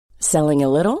Selling a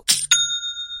little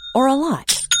or a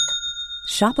lot?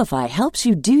 Shopify helps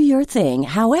you do your thing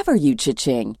however you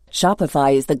cha-ching.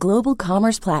 Shopify is the global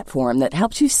commerce platform that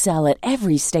helps you sell at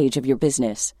every stage of your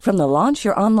business. From the launch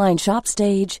your online shop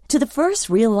stage to the first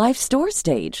real-life store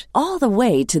stage, all the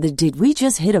way to the did we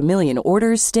just hit a million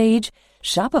orders stage.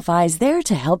 Shopify is there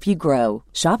to help you grow.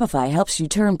 Shopify helps you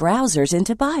turn browsers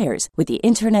into buyers with the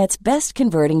internet's best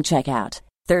converting checkout.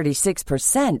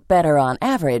 36% better on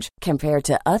average compared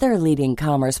to other leading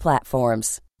commerce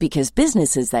platforms. Because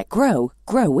businesses that grow,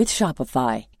 grow with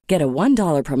Shopify. Get a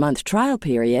 $1 per month trial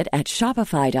period at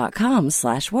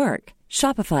shopify.com/work.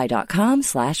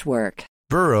 Shopify.com/work.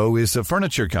 Burrow is a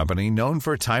furniture company known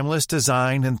for timeless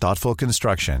design and thoughtful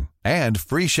construction and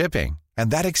free shipping.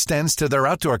 And that extends to their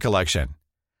outdoor collection.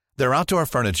 Their outdoor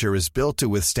furniture is built to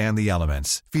withstand the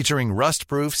elements, featuring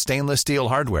rust-proof stainless steel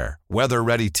hardware,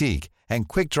 weather-ready teak, and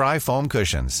quick-dry foam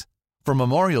cushions. For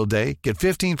Memorial Day, get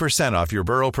 15% off your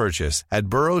Burrow purchase at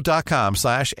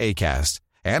burrow.com/ACAST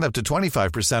and up to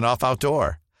 25% off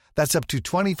outdoor. That's up to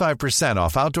 25%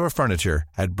 off outdoor furniture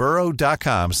at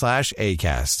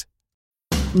burrow.com/ACAST.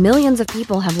 Millions of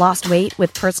people have lost weight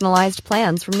with personalized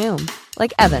plans from Noom.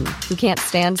 Like Evan, who can't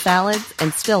stand salads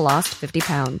and still lost 50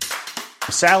 pounds.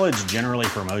 Salads generally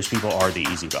for most people are the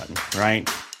easy button, right?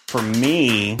 For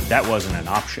me, that wasn't an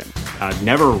option. I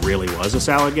never really was a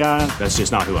salad guy. That's just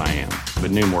not who I am.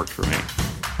 But Noom worked for me.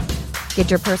 Get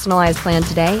your personalized plan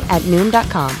today at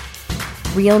Noom.com.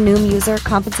 Real Noom user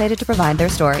compensated to provide their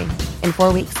story. In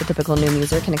 4 weeks, the typical Noom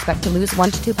user can expect to lose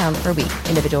 1 to 2 pounds per week.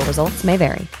 Individual results may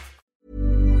vary.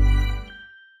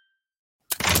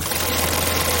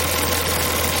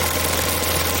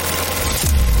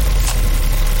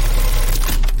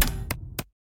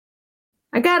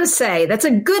 I gotta say, that's a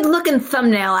good-looking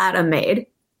thumbnail Adam made.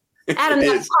 Adam,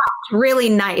 that's really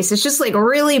nice. It's just like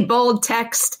really bold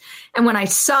text. And when I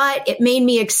saw it, it made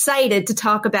me excited to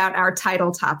talk about our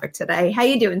title topic today. How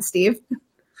you doing, Steve?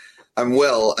 I'm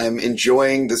well. I'm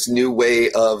enjoying this new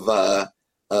way of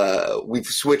we've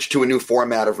switched to a new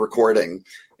format of recording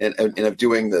and of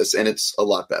doing this, and it's a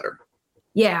lot better.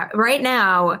 Yeah, right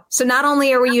now. So not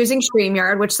only are we using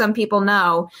StreamYard, which some people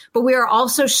know, but we are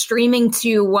also streaming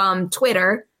to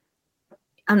Twitter.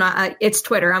 It's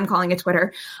Twitter. I'm calling it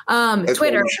Twitter.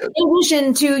 Twitter, in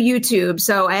addition to YouTube.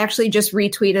 So I actually just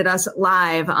retweeted us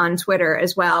live on Twitter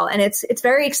as well. And it's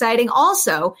very exciting.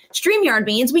 Also, StreamYard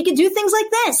means we could do things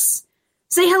like this.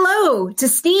 Say hello to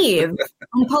Steve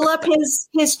and pull up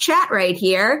his chat right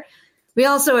here. We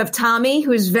also have Tommy,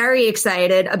 who's very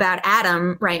excited about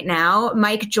Adam right now.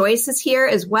 Mike Joyce is here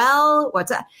as well.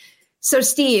 What's up? So,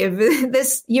 Steve,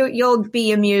 you'll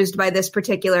be amused by this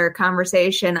particular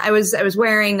conversation. I was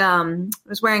wearing a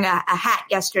hat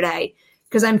yesterday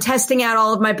because I'm testing out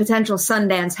all of my potential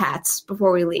Sundance hats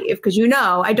before we leave. Because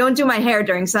I don't do my hair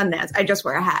during Sundance. I just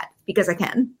wear a hat because I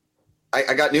can.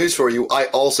 I got news for you. I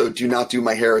also do not do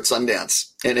my hair at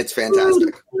Sundance, and it's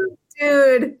fantastic.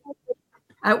 Dude.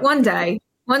 One day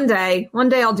I'll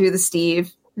do the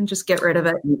Steve and just get rid of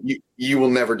it. You will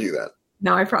never do that.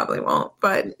 No, I probably won't,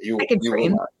 but I could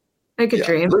dream. I could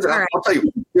dream. Listen, all right. I'll tell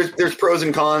you, there's pros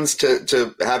and cons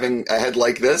to having a head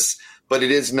like this, but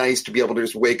it is nice to be able to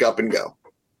just wake up and go.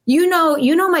 You know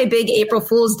my big April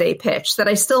Fool's Day pitch that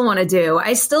I still want to do.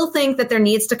 I still think that there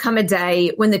needs to come a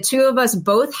day when the two of us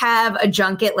both have a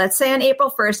junket, let's say on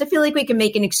April 1st. I feel like we can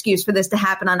make an excuse for this to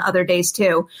happen on other days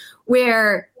too,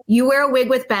 where you wear a wig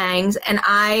with bangs and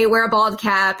I wear a bald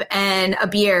cap and a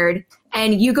beard,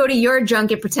 and you go to your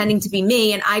junket pretending to be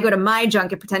me and I go to my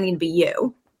junket pretending to be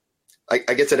you. I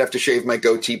guess I'd have to shave my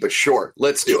goatee, but sure,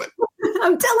 let's do it.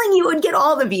 I'm telling you, it would get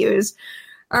all the views.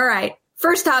 All right.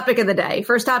 First topic of the day.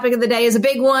 First topic of the day is a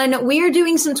big one. We are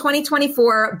doing some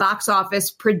 2024 box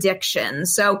office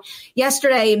predictions. So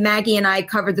yesterday, Maggie and I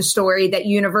covered the story that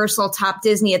Universal topped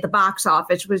Disney at the box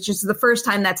office, which is the first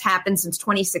time that's happened since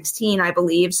 2016, I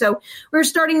believe. So we're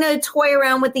starting to toy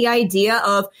around with the idea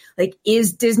of, like,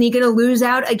 is Disney going to lose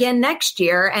out again next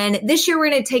year? And this year,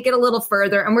 we're going to take it a little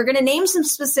further, and we're going to name some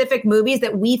specific movies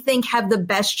that we think have the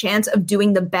best chance of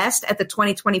doing the best at the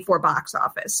 2024 box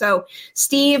office. So,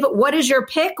 Steve, what is your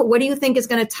pick? What do you think is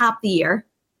going to top the year?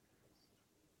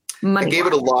 I gave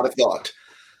it a lot of thought.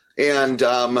 And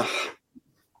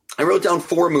I wrote down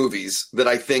 4 movies that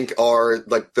I think are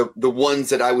like the ones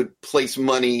that I would place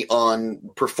money on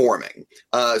performing.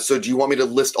 So do you want me to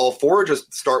list all 4 or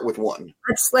just start with one?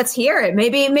 Let's hear it.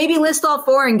 Maybe list all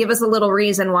 4 and give us a little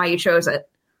reason why you chose it.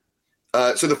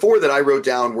 So the 4 that I wrote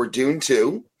down were Dune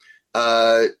 2,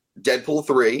 Deadpool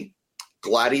 3,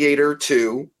 Gladiator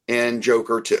 2, and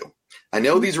Joker 2. I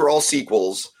know these are all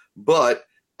sequels, but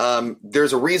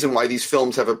there's a reason why these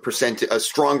films have a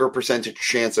stronger percentage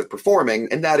chance of performing,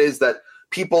 and that is that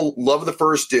people love the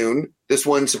first Dune. This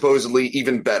one's supposedly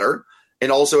even better.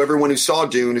 And also everyone who saw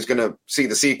Dune is going to see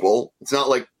the sequel. It's not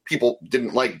like people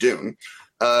didn't like Dune.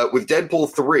 With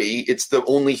Deadpool 3, it's the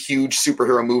only huge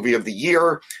superhero movie of the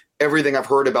year. Everything I've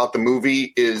heard about the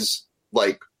movie is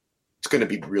like, it's going to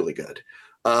be really good.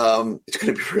 It's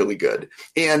going to be really good.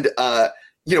 And,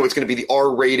 it's going to be the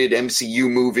R-rated MCU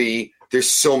movie. There's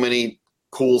so many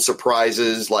cool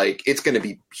surprises. Like, it's going to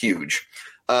be huge.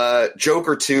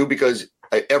 Joker 2, because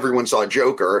everyone saw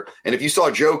Joker. And if you saw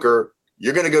Joker,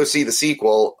 you're going to go see the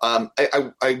sequel.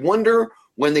 I wonder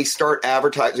when they start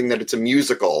advertising that it's a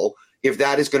musical, if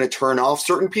that is going to turn off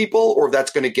certain people or if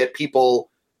that's going to get people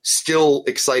still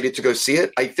excited to go see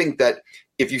it. I think that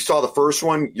if you saw the first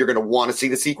one, you're going to want to see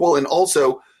the sequel. And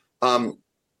also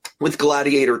with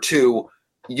Gladiator 2,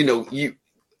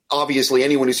 obviously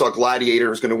anyone who saw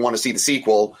Gladiator is going to want to see the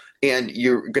sequel, and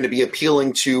you're going to be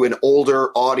appealing to an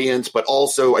older audience, but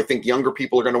also I think younger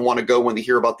people are going to want to go when they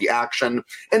hear about the action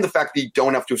and the fact that you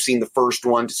don't have to have seen the first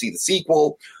one to see the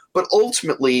sequel. But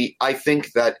ultimately, I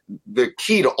think that the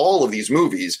key to all of these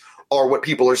movies are what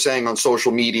people are saying on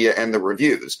social media and the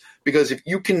reviews. Because if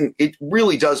you can, it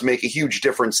really does make a huge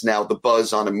difference now, the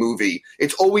buzz on a movie.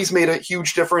 It's always made a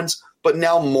huge difference, but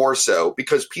now more so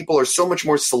because people are so much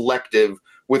more selective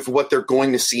with what they're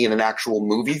going to see in an actual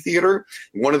movie theater.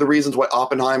 One of the reasons why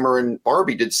Oppenheimer and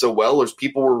Barbie did so well is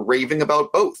people were raving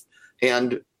about both.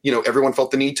 And, everyone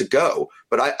felt the need to go.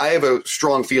 But I have a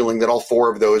strong feeling that all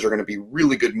four of those are going to be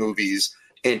really good movies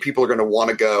and people are going to want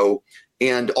to go.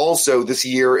 And also this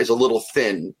year is a little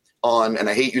thin on, and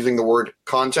I hate using the word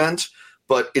content,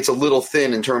 but it's a little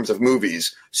thin in terms of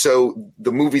movies. So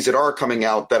the movies that are coming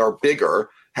out that are bigger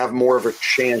have more of a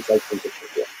chance, I think, of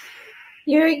it.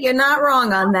 You're not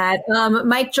wrong on that.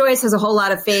 Mike Joyce has a whole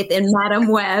lot of faith in Madam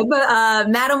Web.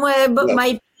 Madam Web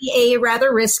might be a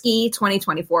rather risky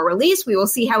 2024 release. We will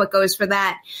see how it goes for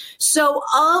that. So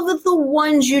of the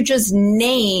ones you just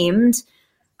named,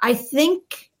 I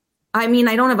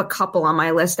don't have a couple on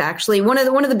my list, actually. One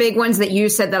of the big ones that you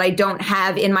said that I don't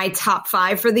have in my top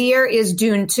 5 for the year is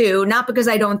Dune 2, not because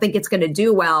I don't think it's going to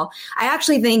do well. I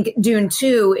actually think Dune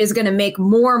 2 is going to make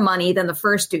more money than the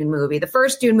first Dune movie. The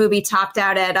first Dune movie topped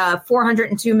out at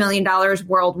 $402 million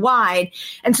worldwide.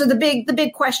 And so the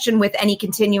big question with any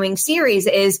continuing series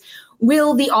is,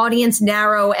 will the audience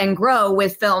narrow and grow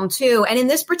with film 2? And in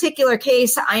this particular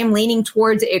case, I am leaning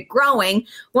towards it growing.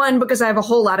 1, because I have a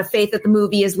whole lot of faith that the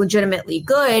movie is legitimately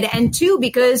good. And 2,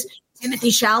 because Timothée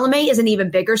Chalamet is an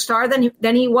even bigger star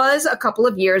than he was a couple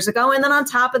of years ago. And then on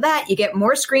top of that, you get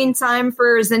more screen time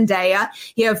for Zendaya.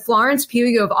 You have Florence Pugh.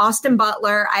 You have Austin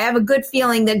Butler. I have a good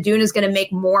feeling that Dune is going to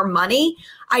make more money.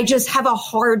 I just have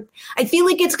I feel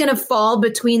like it's going to fall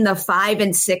between the $500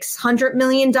 and $600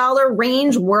 million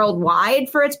range worldwide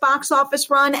for its box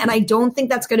office run. And I don't think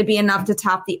that's going to be enough to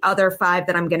top the other 5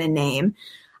 that I'm going to name.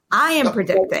 I am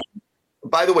predicting.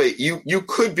 By the way, you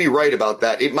could be right about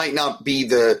that. It might not be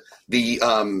the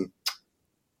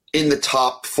in the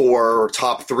top 4 or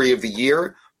top 3 of the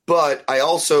year, but I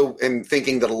also am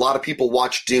thinking that a lot of people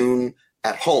watch Dune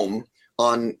at home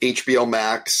on HBO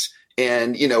Max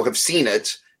and, have seen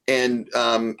it. And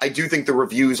I do think the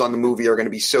reviews on the movie are going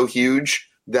to be so huge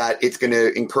that it's going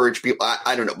to encourage people.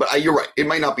 I don't know, but you're right. It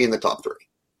might not be in the top 3.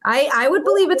 I would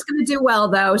believe it's going to do well,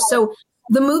 though. So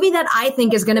the movie that I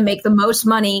think is going to make the most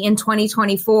money in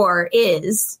 2024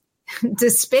 is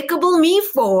Despicable Me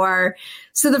 4.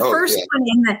 So the first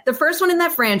one in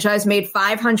that franchise made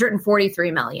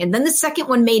 $543 million. Then the second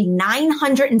one made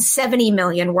 $970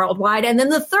 million worldwide. And then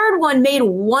the third one made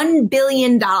 $1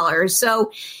 billion.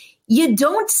 So you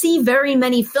don't see very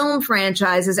many film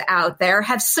franchises out there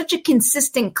have such a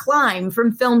consistent climb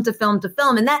from film to film to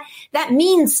film. And that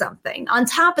means something. On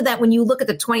top of that, when you look at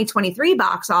the 2023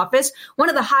 box office, one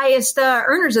of the highest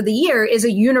earners of the year is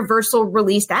a Universal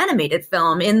released animated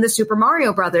film in the Super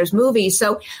Mario Brothers movie.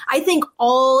 So I think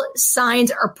all signs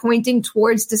are pointing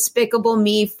towards Despicable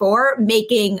Me 4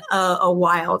 making a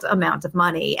wild amount of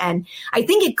money. And I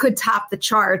think it could top the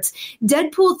charts.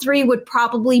 Deadpool 3 would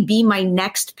probably be my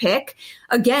next pick.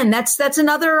 Again, that's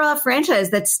another franchise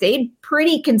that stayed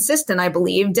pretty consistent, I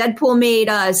believe. Deadpool made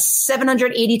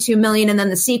 $782 million, and then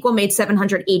the sequel made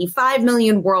 $785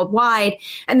 million worldwide.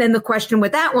 And then the question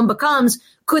with that one becomes,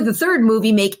 could the third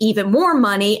movie make even more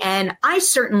money? And I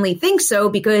certainly think so,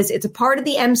 because it's a part of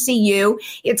the MCU.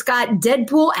 It's got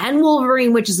Deadpool and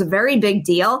Wolverine, which is a very big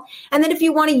deal. And then if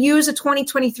you want to use a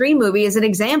 2023 movie as an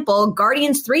example,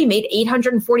 Guardians 3 made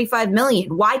 $845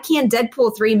 million. Why can't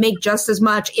Deadpool 3 make just as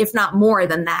much, if not more, more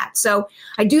than that. So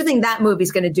I do think that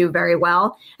movie's going to do very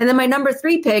well. And then my number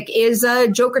 3 pick is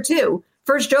Joker 2.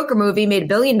 First Joker movie made $1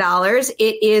 billion.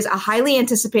 It is a highly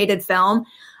anticipated film.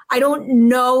 I don't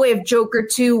know if Joker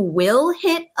 2 will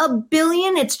hit $1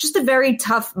 billion. It's just a very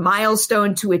tough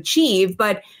milestone to achieve,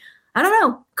 but I don't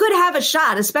know, could have a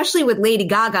shot, especially with Lady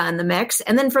Gaga in the mix.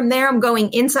 And then from there, I'm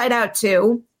going Inside Out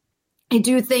 2. I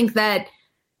do think that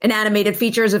an animated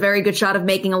feature is a very good shot of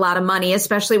making a lot of money,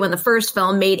 especially when the first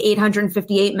film made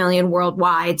 $858 million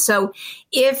worldwide. So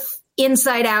if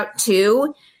Inside Out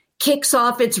 2 kicks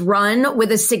off its run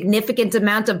with a significant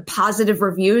amount of positive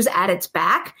reviews at its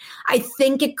back, I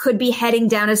think it could be heading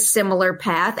down a similar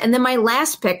path. And then my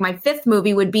last pick, my 5th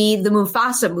movie, would be the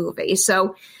Mufasa movie.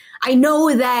 So I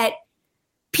know that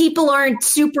people aren't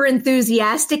super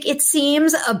enthusiastic, it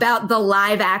seems, about the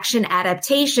live action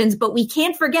adaptations, but we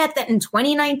can't forget that in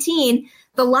 2019,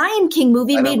 the Lion King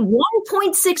movie made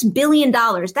 $1.6 billion.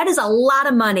 That is a lot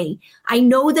of money. I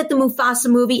know that the Mufasa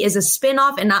movie is a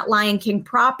spinoff and not Lion King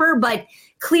proper, but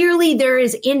clearly there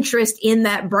is interest in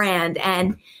that brand.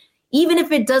 And even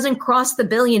if it doesn't cross the $1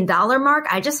 billion mark,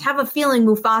 I just have a feeling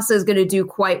Mufasa is going to do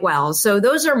quite well. So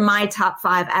those are my top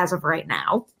 5 as of right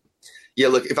now. Yeah,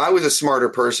 look, if I was a smarter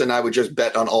person, I would just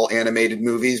bet on all animated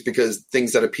movies because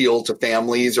things that appeal to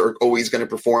families are always going to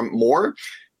perform more.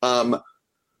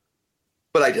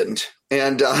 But I didn't.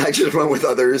 And I just went with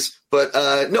others. But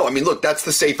no, I mean, look, that's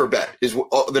the safer bet. Is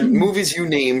the movies you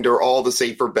named are all the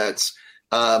safer bets.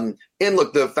 And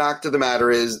look, the fact of the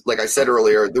matter is, like I said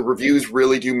earlier, the reviews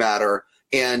really do matter.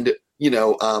 And,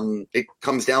 it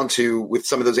comes down to, with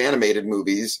some of those animated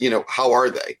movies, how are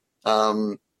they?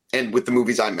 And with the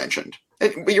movies I mentioned.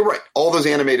 But you're right. All those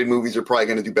animated movies are probably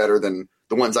going to do better than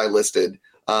the ones I listed.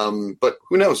 But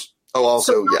who knows? Oh,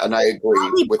 also, yeah, and I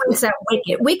agree with that.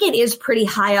 Wicked. Wicked is pretty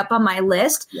high up on my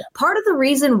list. Yeah. Part of the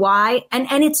reason why, and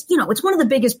it's, it's one of the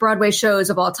biggest Broadway shows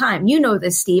of all time. You know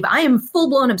this, Steve. I am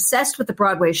full-blown obsessed with the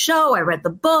Broadway show. I read the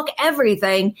book,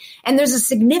 everything. And there's a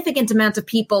significant amount of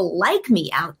people like me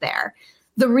out there.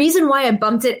 The reason why I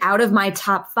bumped it out of my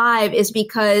top 5 is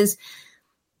because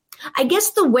I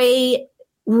guess the way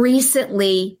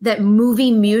recently that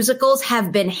movie musicals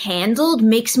have been handled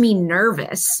makes me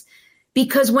nervous.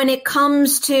 Because when it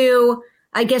comes to,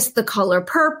 I guess, The Color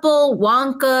Purple,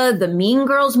 Wonka, the Mean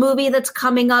Girls movie that's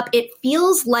coming up, it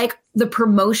feels like the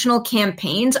promotional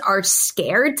campaigns are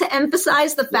scared to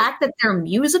emphasize the fact that they're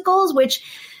musicals, which,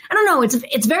 I don't know,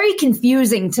 it's very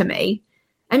confusing to me.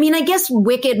 I mean, I guess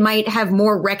Wicked might have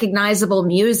more recognizable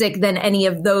music than any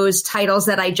of those titles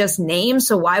that I just named,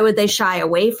 so why would they shy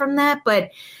away from that?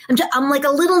 But I'm like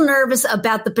a little nervous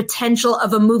about the potential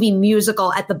of a movie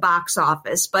musical at the box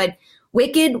office, but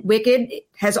Wicked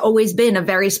has always been a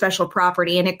very special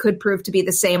property, and it could prove to be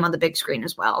the same on the big screen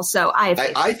as well. So I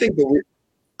think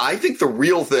the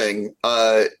real thing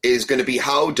is going to be,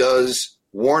 how does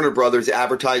Warner Brothers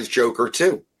advertise Joker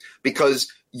 2? Because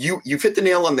you've hit the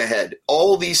nail on the head.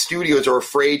 All these studios are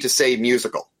afraid to say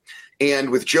musical, and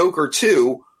with Joker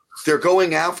 2, they're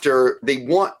going after. They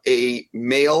want a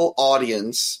male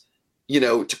audience,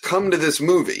 to come to this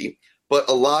movie, but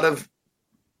a lot of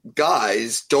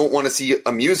guys don't want to see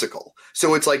a musical.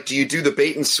 So it's like, do you do the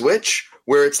bait and switch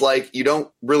where it's like you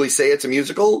don't really say it's a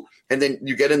musical and then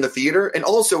you get in the theater? And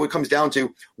also it comes down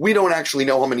to, we don't actually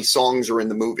know how many songs are in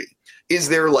the movie. Is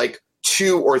there like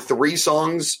 2 or 3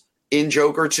 songs in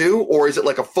Joker 2? Or is it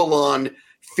like a full-on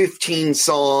 15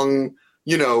 song,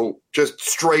 just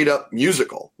straight up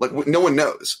musical? Like, no one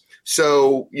knows.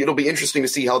 So it'll be interesting to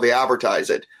see how they advertise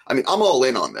it. I mean, I'm all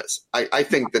in on this. I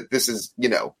think that this is,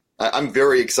 I'm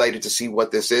very excited to see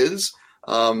what this is.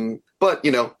 But,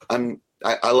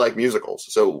 I like musicals.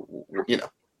 So,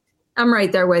 I'm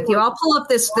right there with you. I'll pull up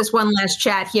this one last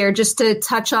chat here just to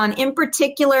touch on, in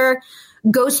particular,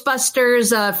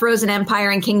 Ghostbusters, Frozen Empire,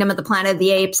 and Kingdom of the Planet of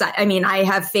the Apes. I mean, I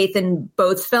have faith in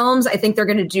both films. I think they're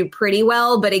going to do pretty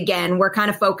well. But again, we're kind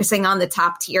of focusing on the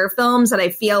top tier films. And I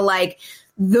feel like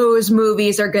those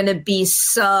movies are going to be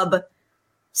sub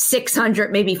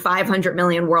 600, maybe 500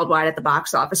 million worldwide at the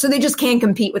box office. So they just can't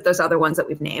compete with those other ones that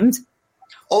we've named.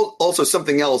 Also,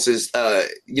 something else is,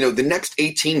 the next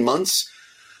 18 months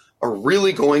are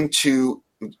really going to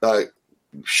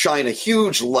shine a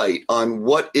huge light on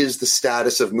what is the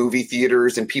status of movie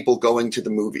theaters and people going to the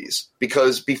movies.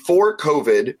 Because before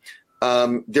COVID,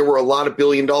 there were a lot of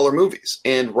billion-dollar movies.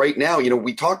 And right now,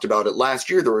 we talked about it last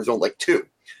year, there was only like 2,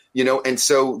 and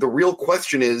so the real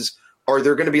question is, are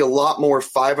there going to be a lot more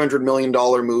 $500 million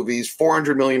movies,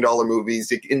 $400 million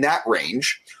movies in that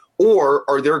range? Or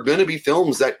are there going to be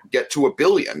films that get to $1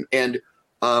 billion? And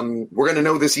we're going to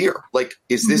know this year. Like,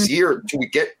 is this year, do we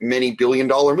get many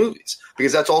billion-dollar movies?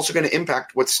 Because that's also going to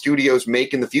impact what studios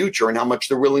make in the future and how much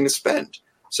they're willing to spend.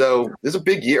 So this is a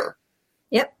big year.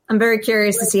 Yep. I'm very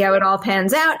curious to see how it all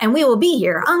pans out, and we will be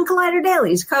here on Collider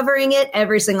Dailies covering it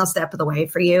every single step of the way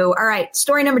for you. All right.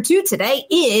 Story number 2 today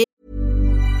is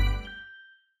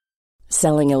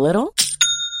selling a little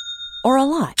or a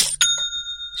lot?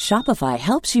 Shopify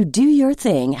helps you do your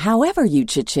thing however you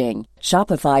cha-ching.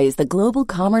 Shopify is the global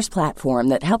commerce platform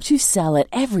that helps you sell at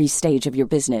every stage of your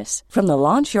business. From the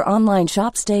launch your online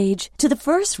shop stage to the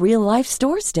first real-life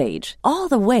store stage, all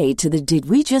the way to the did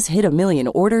we just hit a million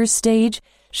orders stage.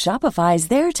 Shopify is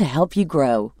there to help you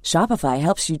grow. Shopify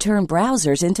helps you turn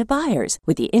browsers into buyers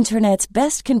with the internet's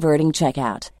best converting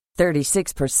checkout.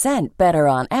 36% better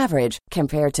on average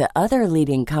compared to other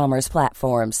leading commerce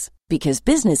platforms. Because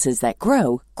businesses that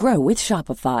grow, grow with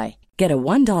Shopify. Get a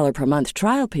 $1 per month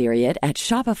trial period at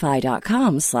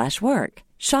shopify.com/work.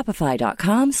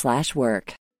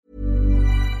 Shopify.com/work.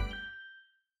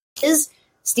 Is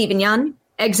Steven Yeun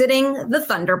exiting the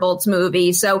Thunderbolts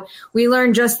movie. So we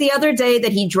learned just the other day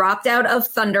that he dropped out of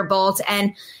Thunderbolts,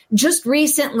 and just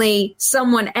recently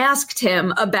someone asked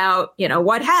him about,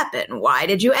 what happened? Why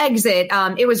did you exit?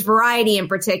 It was Variety in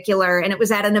particular, and it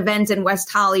was at an event in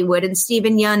West Hollywood. And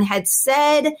Steven Yeun had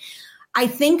said, I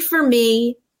think for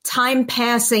me, time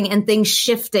passing and things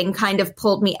shifting kind of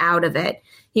pulled me out of it.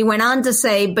 He went on to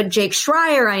say, but Jake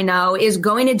Schreier, I know, is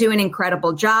going to do an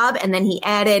incredible job. And then he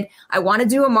added, I want to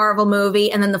do a Marvel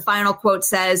movie. And then the final quote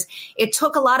says, it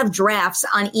took a lot of drafts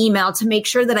on email to make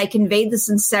sure that I conveyed the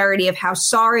sincerity of how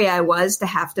sorry I was to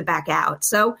have to back out.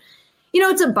 So,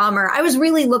 it's a bummer. I was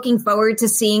really looking forward to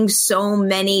seeing so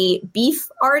many beef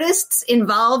artists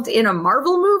involved in a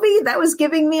Marvel movie. That was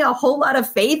giving me a whole lot of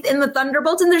faith in the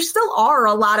Thunderbolts. And there still are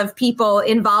a lot of people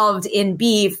involved in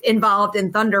beef, involved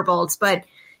in Thunderbolts. But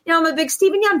I'm a big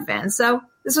Steven Yeun fan, so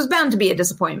this was bound to be a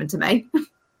disappointment to me.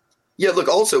 Yeah, look,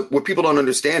 also, what people don't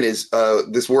understand is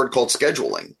this word called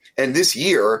scheduling. And this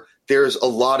year, there's a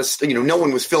lot of, no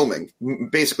one was filming.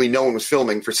 Basically, no one was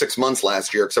filming for 6 months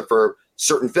last year, except for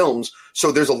certain films.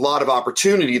 So there's a lot of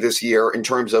opportunity this year in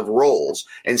terms of roles.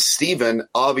 And Steven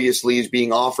obviously is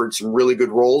being offered some really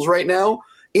good roles right now.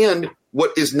 And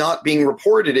what is not being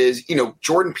reported is,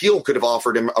 Jordan Peele could have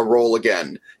offered him a role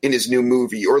again in his new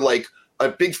movie, or like, a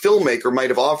big filmmaker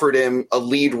might have offered him a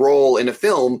lead role in a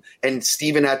film, and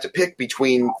Steven had to pick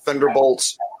between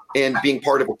Thunderbolts and being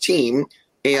part of a team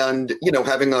and,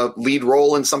 having a lead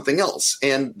role in something else.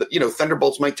 And,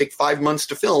 Thunderbolts might take 5 months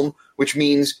to film, which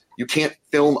means you can't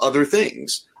film other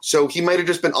things. So he might have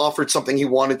just been offered something he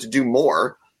wanted to do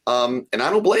more. And I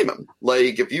don't blame him.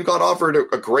 Like, if you got offered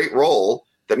a great role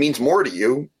that means more to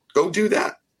you, go do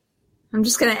that. I'm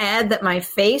just going to add that my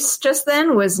face just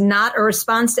then was not a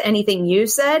response to anything you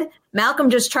said. Malcolm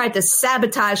just tried to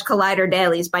sabotage Collider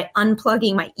Dailies by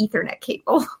unplugging my Ethernet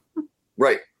cable.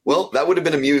 Right. Well, that would have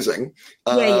been amusing.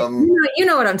 Yeah. You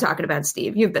know what I'm talking about,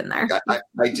 Steve. You've been there. I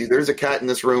do. There's a cat in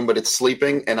this room, but it's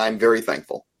sleeping, and I'm very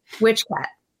thankful. Which cat?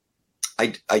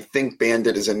 I think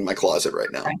Bandit is in my closet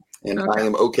right now, and I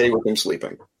am okay with him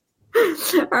sleeping.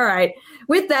 All right.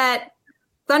 With that,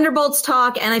 Thunderbolts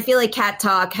talk, and I feel like cat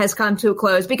talk, has come to a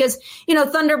close because,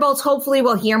 Thunderbolts, hopefully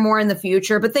we'll hear more in the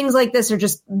future, but things like this are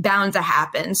just bound to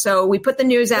happen. So we put the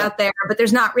news out there, but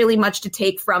there's not really much to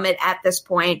take from it at this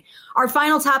point. Our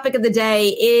final topic of the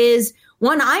day is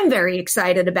one I'm very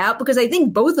excited about because I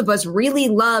think both of us really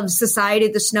loved Society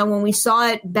of the Snow when we saw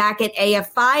it back at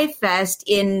AFI Fest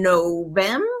in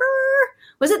November.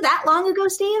 Was it that long ago,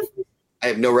 Steve? I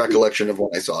have no recollection of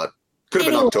when I saw it. Could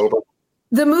have been October.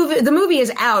 The movie is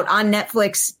out on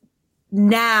Netflix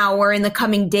now or in the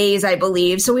coming days, I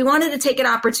believe. So we wanted to take an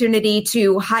opportunity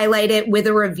to highlight it with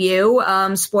a review.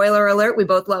 Spoiler alert, we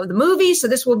both love the movie. So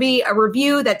this will be a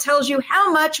review that tells you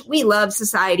how much we love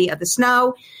Society of the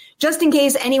Snow. Just in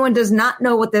case anyone does not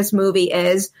know what this movie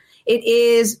is, it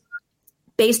is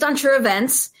based on true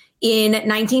events. In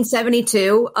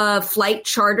 1972, a flight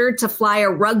chartered to fly a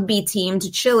rugby team to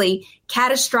Chile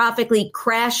catastrophically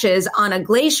crashes on a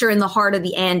glacier in the heart of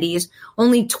the Andes.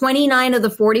 Only 29 of the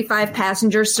 45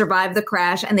 passengers survived the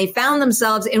crash, and they found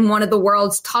themselves in one of the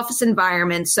world's toughest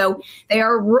environments. So they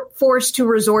are forced to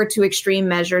resort to extreme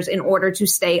measures in order to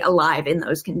stay alive in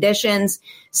those conditions.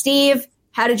 Steve,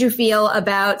 how did you feel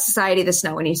about Society of the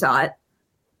Snow when you saw it?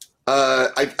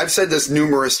 I've said this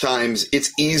numerous times.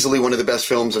 It's easily one of the best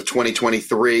films of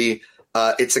 2023.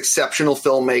 It's exceptional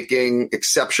filmmaking,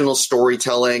 exceptional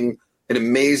storytelling, an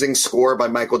amazing score by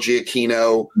Michael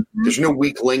Giacchino. Mm-hmm. There's no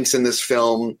weak links in this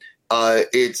film.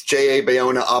 It's J.A.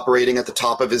 Bayona operating at the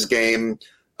top of his game.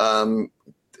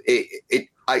 It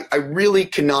I really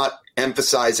cannot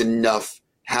emphasize enough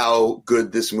how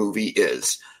good this movie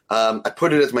is. I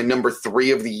put it as my number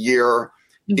 3 of the year.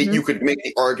 Mm-hmm. You could make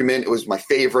the argument it was my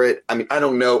favorite. I mean, I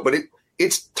don't know, but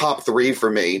it's top 3 for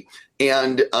me.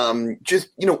 And just,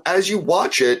 as you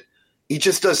watch it, he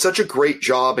just does such a great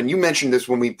job. And you mentioned this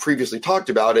when we previously talked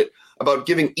about it, about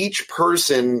giving each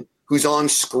person who's on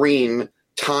screen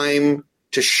time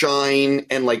to shine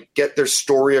and get their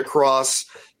story across.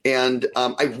 And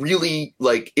I really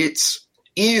it's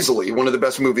easily one of the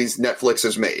best movies Netflix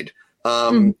has made.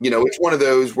 It's one of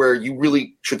those where you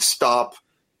really should stop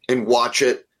and watch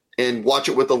it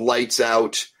with the lights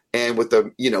out and with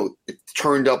the,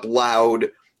 turned up loud.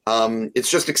 It's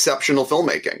just exceptional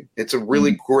filmmaking. It's a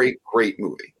really great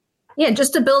movie. Yeah,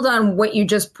 just to build on what you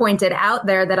just pointed out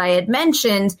there that I had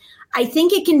mentioned, I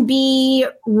think it can be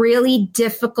really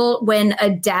difficult when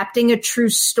adapting a true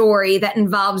story that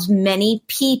involves many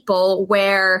people,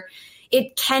 where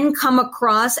it can come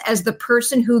across as the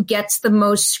person who gets the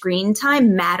most screen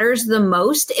time matters the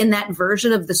most in that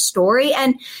version of the story.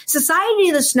 And Society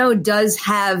of the Snow does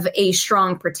have a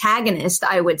strong protagonist,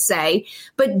 I would say,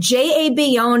 but J.A.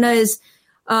 Bayona's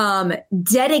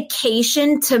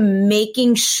dedication to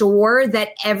making sure that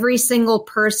every single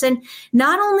person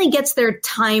not only gets their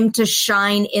time to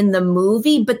shine in the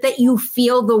movie, but that you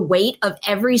feel the weight of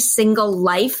every single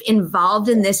life involved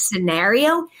in this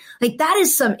scenario. That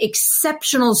is some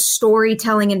exceptional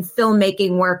storytelling and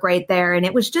filmmaking work right there. And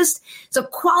it's a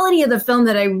quality of the film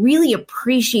that I really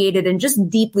appreciated and just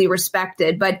deeply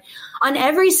respected. But on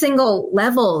every single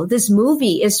level, this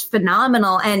movie is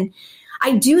phenomenal. And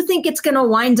I do think it's going to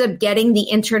wind up getting the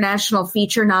International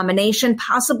Feature nomination,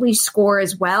 possibly score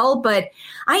as well. But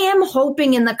I am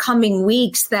hoping in the coming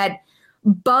weeks that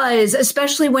buzz,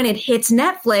 especially when it hits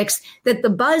Netflix, that the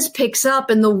buzz picks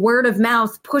up and the word of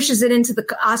mouth pushes it into the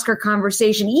Oscar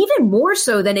conversation even more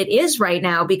so than it is right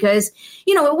now. Because,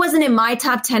 it wasn't in my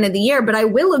top 10 of the year, but I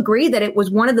will agree that it was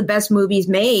one of the best movies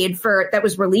made that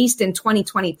was released in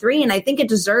 2023. And I think it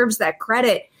deserves that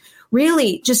credit.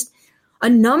 Really, just a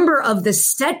number of the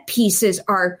set pieces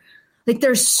are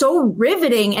they're so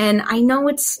riveting. And I know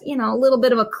it's, a little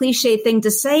bit of a cliche thing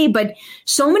to say, but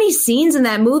so many scenes in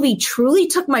that movie truly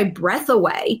took my breath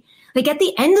away. At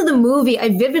the end of the movie, I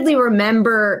vividly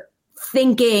remember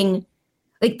thinking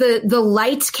the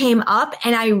lights came up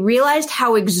and I realized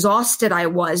how exhausted I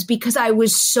was because I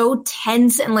was so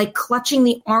tense and clutching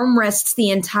the armrests the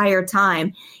entire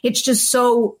time. It's just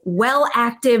so well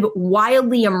acted,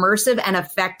 wildly immersive and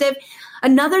effective.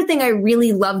 Another thing I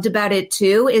really loved about it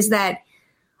too is that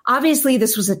obviously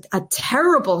this was a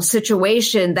terrible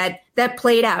situation that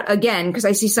played out. Again, because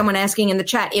I see someone asking in the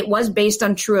chat, it was based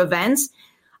on true events.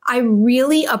 I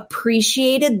really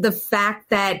appreciated the fact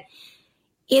that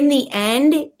in the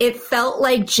end, it felt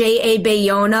like J.A.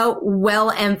 Bayona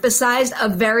well emphasized a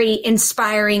very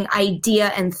inspiring idea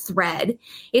and thread.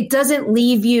 It doesn't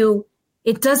leave you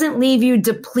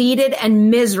depleted and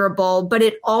miserable, but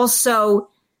it also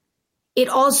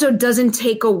doesn't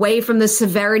take away from the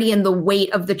severity and the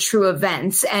weight of the true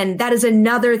events. And that is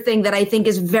another thing that I think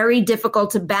is very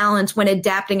difficult to balance when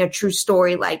adapting a true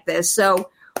story like this. So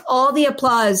all the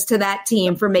applause to that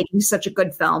team for making such a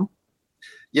good film.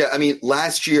 Yeah, I mean,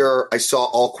 last year I saw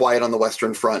All Quiet on the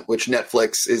Western Front, which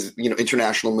Netflix is,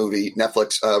 international movie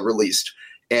Netflix released.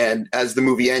 And as the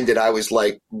movie ended, I was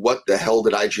like, what the hell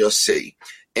did I just see?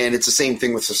 And it's the same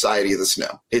thing with Society of the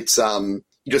Snow. It's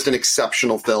just an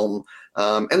exceptional film.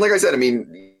 And like I said, I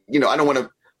mean, I don't want to,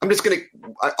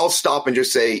 I'll stop and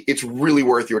just say it's really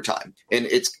worth your time. And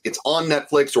it's on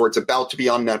Netflix, or it's about to be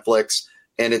on Netflix.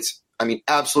 And it's,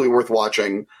 absolutely worth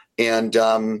watching. And,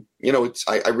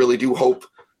 I really do hope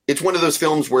it's one of those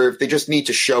films where they just need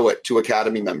to show it to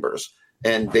Academy members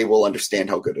and they will understand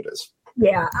how good it is.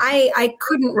 Yeah, I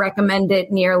couldn't recommend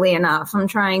it nearly enough.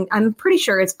 I'm pretty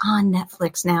sure it's on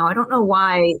Netflix now. I don't know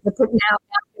why.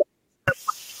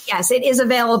 Yes, it is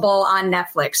available on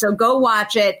Netflix. So go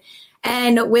watch it.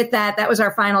 And with that, that was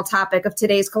our final topic of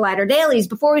today's Collider Dailies.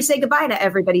 Before we say goodbye to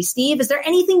everybody, Steve, is there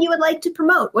anything you would like to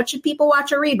promote? What should people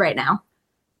watch or read right now?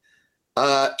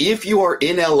 If you are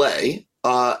in LA,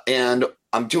 and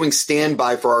I'm doing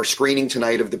standby for our screening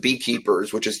tonight of The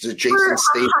Beekeepers, which is the Jason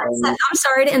Statham. I'm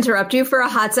sorry to interrupt you. For a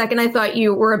hot second, I thought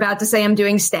you were about to say I'm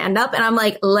doing stand-up. And I'm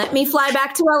like, let me fly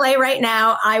back to LA right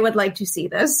now. I would like to see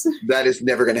this. That is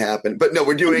never going to happen. But no,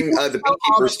 we're doing The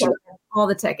Beekeepers tonight. All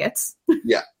the tickets.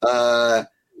 Yeah. I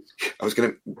was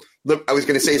going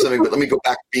to say something, but let me go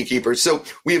back to Beekeepers. So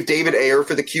we have David Ayer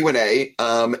for the Q&A,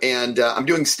 and I'm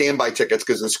doing standby tickets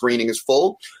because the screening is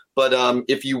full. But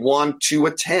if you want to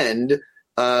attend,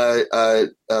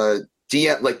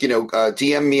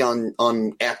 DM me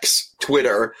on X,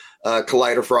 Twitter,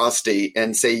 Collider Frosty,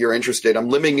 and say you're interested. I'm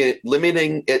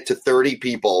limiting it to 30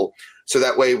 people, so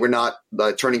that way we're not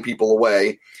turning people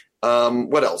away.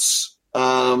 What else?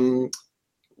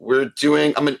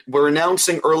 We're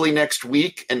announcing early next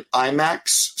week an IMAX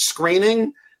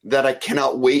screening that I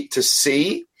cannot wait to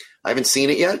see. I haven't seen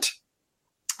it yet,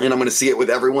 and I'm going to see it with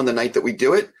everyone the night that we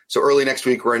do it. So early next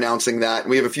week, we're announcing that.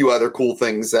 We have a few other cool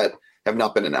things that have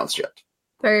not been announced yet.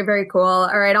 Very, very cool.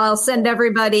 All right. I'll send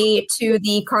everybody to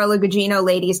the Carla Gugino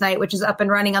Ladies Night, which is up and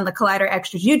running on the Collider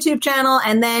Extras YouTube channel.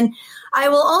 And then I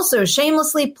will also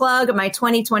shamelessly plug my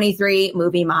 2023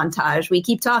 movie montage. We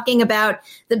keep talking about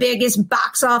the biggest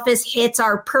box office hits,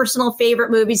 our personal favorite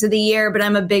movies of the year, but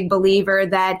I'm a big believer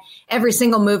that every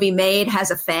single movie made has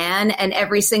a fan, and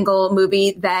every single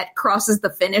movie that crosses the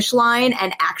finish line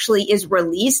and actually is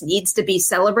released needs to be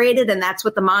celebrated. And that's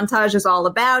what the montage is all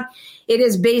about. It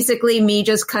is basically me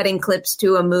just cutting clips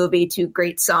to a movie to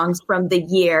great songs from the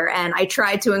year. And I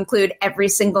tried to include every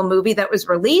single movie that was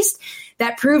released.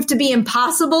 That proved to be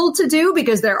impossible to do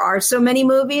because there are so many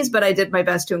movies, but I did my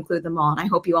best to include them all. And I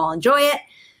hope you all enjoy it.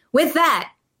 With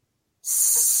that,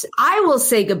 I will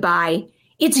say goodbye.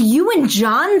 It's you and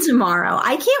John tomorrow.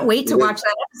 I can't wait to watch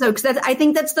that episode because I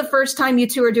think that's the first time you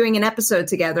two are doing an episode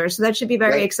together. So that should be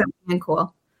very exciting and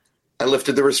cool. I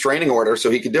lifted the restraining order so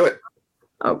he could do it.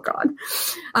 Oh, God.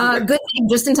 Good thing.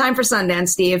 Just in time for Sundance,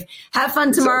 Steve. Have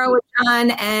fun tomorrow with John,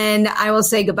 and I will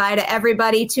say goodbye to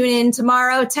everybody. Tune in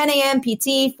tomorrow, 10 a.m.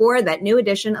 PT, for that new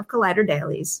edition of Collider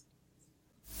Dailies.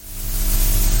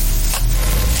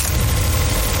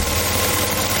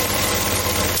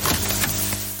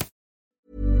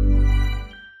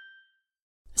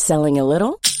 Selling a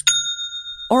little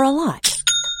or a lot?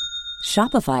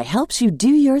 Shopify helps you do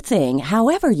your thing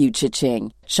however you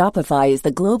cha-ching. Shopify is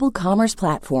the global commerce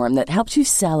platform that helps you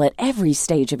sell at every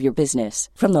stage of your business.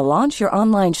 From the launch your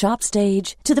online shop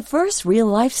stage to the first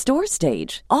real-life store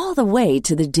stage, all the way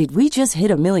to the did we just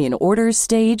hit a million orders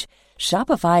stage.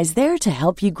 Shopify is there to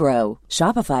help you grow.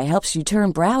 Shopify helps you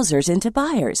turn browsers into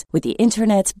buyers with the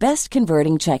internet's best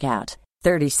converting checkout.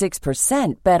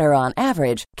 36% better on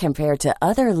average compared to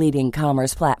other leading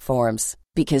commerce platforms.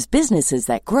 Because businesses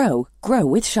that grow, grow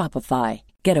with Shopify.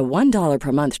 Get a $1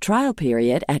 per month trial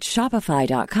period at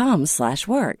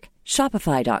shopify.com/work.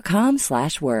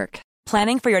 Shopify.com/work.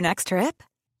 Planning for your next trip?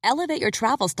 Elevate your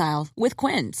travel style with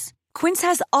Quince. Quince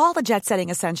has all the jet-setting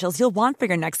essentials you'll want for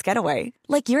your next getaway,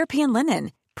 like European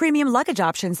linen, premium luggage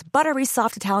options, buttery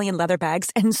soft Italian leather bags,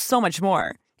 and so much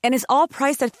more. And is all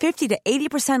priced at 50 to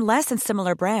 80% less than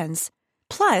similar brands.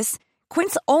 Plus,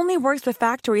 Quince only works with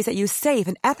factories that use safe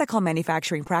and ethical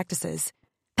manufacturing practices.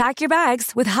 Pack your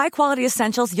bags with high-quality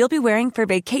essentials you'll be wearing for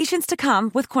vacations to come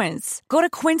with Quince. Go to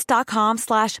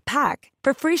quince.com/pack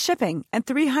for free shipping and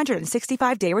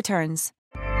 365-day returns.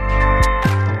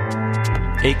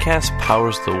 Acast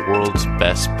powers the world's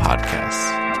best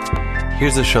podcasts.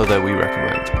 Here's a show that we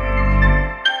recommend.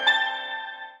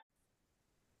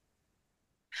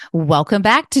 Welcome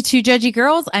back to Two Judgy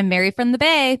Girls. I'm Mary from the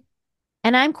Bay.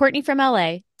 And I'm Courtney from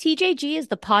LA. TJG is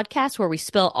the podcast where we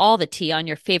spill all the tea on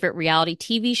your favorite reality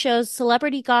TV shows,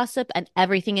 celebrity gossip, and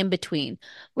everything in between.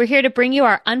 We're here to bring you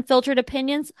our unfiltered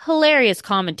opinions, hilarious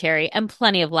commentary, and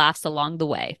plenty of laughs along the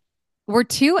way. We're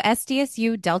two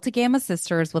SDSU Delta Gamma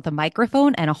sisters with a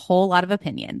microphone and a whole lot of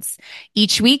opinions.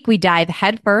 Each week, we dive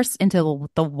headfirst into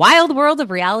the wild world of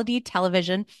reality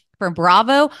television, from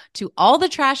Bravo to all the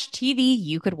trash TV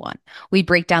you could want. We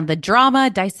break down the drama,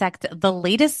 dissect the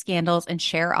latest scandals, and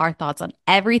share our thoughts on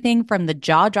everything from the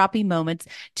jaw-dropping moments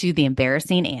to the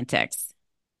embarrassing antics.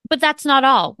 But that's not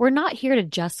all. We're not here to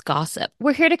just gossip.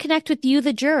 We're here to connect with you,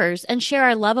 the jurors, and share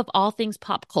our love of all things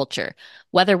pop culture.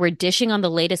 Whether we're dishing on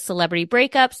the latest celebrity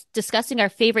breakups, discussing our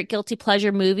favorite guilty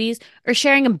pleasure movies, or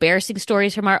sharing embarrassing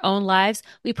stories from our own lives,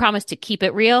 we promise to keep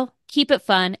it real, keep it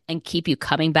fun, and keep you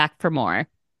coming back for more.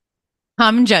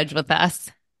 Come judge with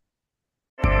us.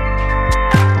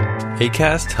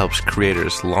 Acast helps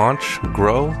creators launch,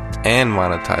 grow, and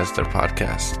monetize their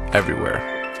podcasts everywhere.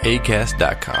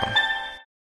 Acast.com.